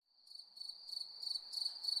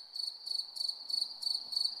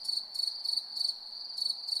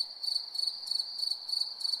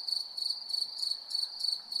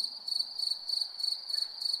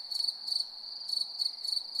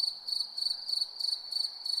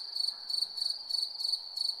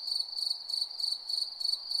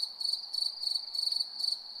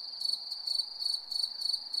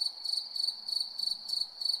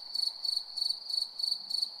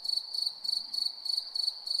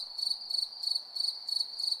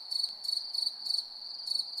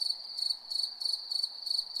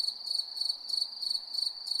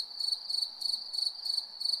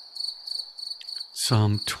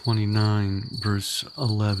Psalm 29, verse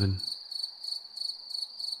 11.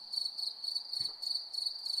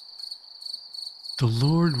 The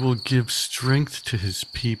Lord will give strength to his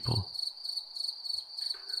people.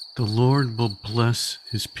 The Lord will bless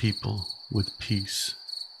his people with peace.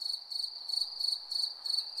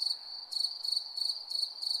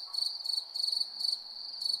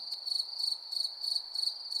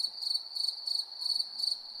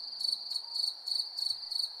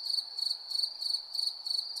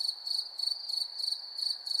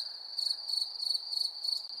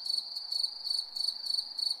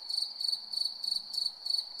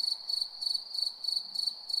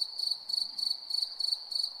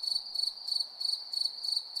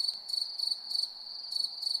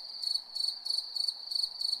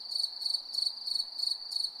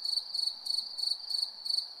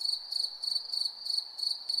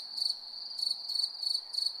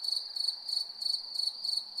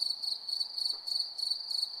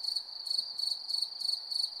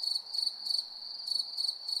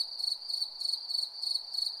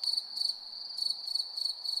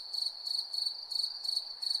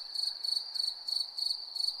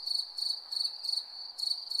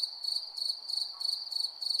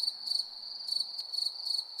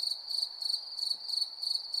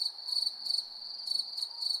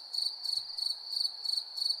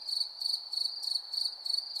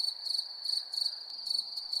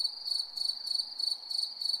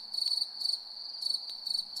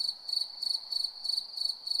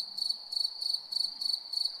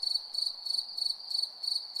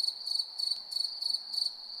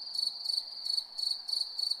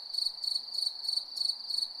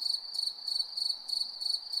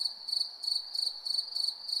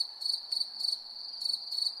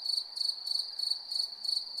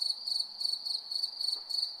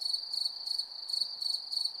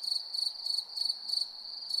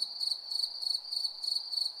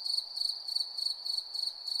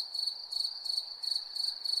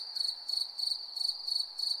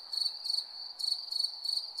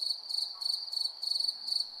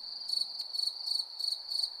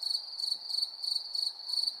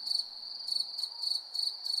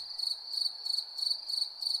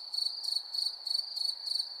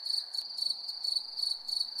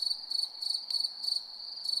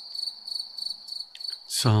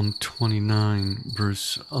 Psalm 29,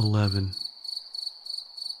 verse 11.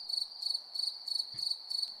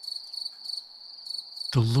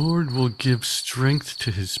 The Lord will give strength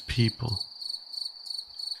to his people.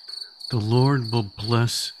 The Lord will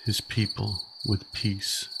bless his people with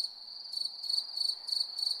peace.